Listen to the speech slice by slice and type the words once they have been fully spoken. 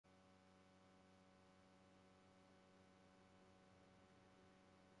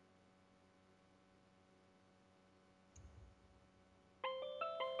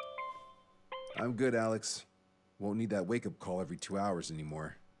I'm good, Alex. Won't need that wake-up call every 2 hours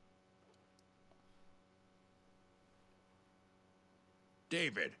anymore.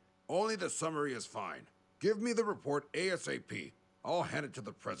 David, only the summary is fine. Give me the report ASAP. I'll hand it to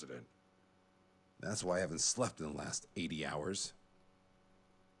the president. That's why I haven't slept in the last 80 hours.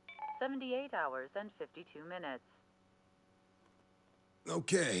 78 hours and 52 minutes.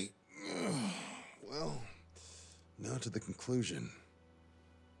 Okay. Well, now to the conclusion.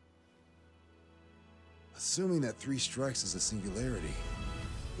 Assuming that 3 strikes is a singularity,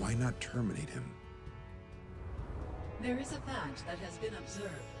 why not terminate him? There is a fact that has been observed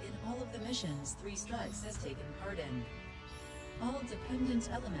in all of the missions 3 Strikes has taken part in. All dependent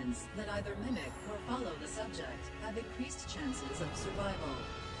elements that either mimic or follow the subject have increased chances of survival.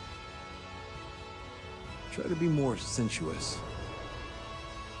 Try to be more sensuous.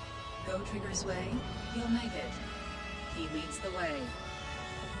 Go Trigger's way, you'll make it. He leads the way.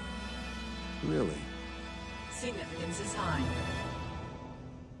 Really? Significance is high.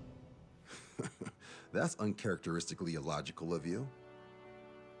 That's uncharacteristically illogical of you.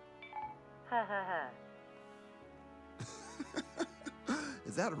 Ha ha ha.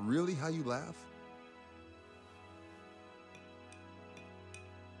 Is that really how you laugh?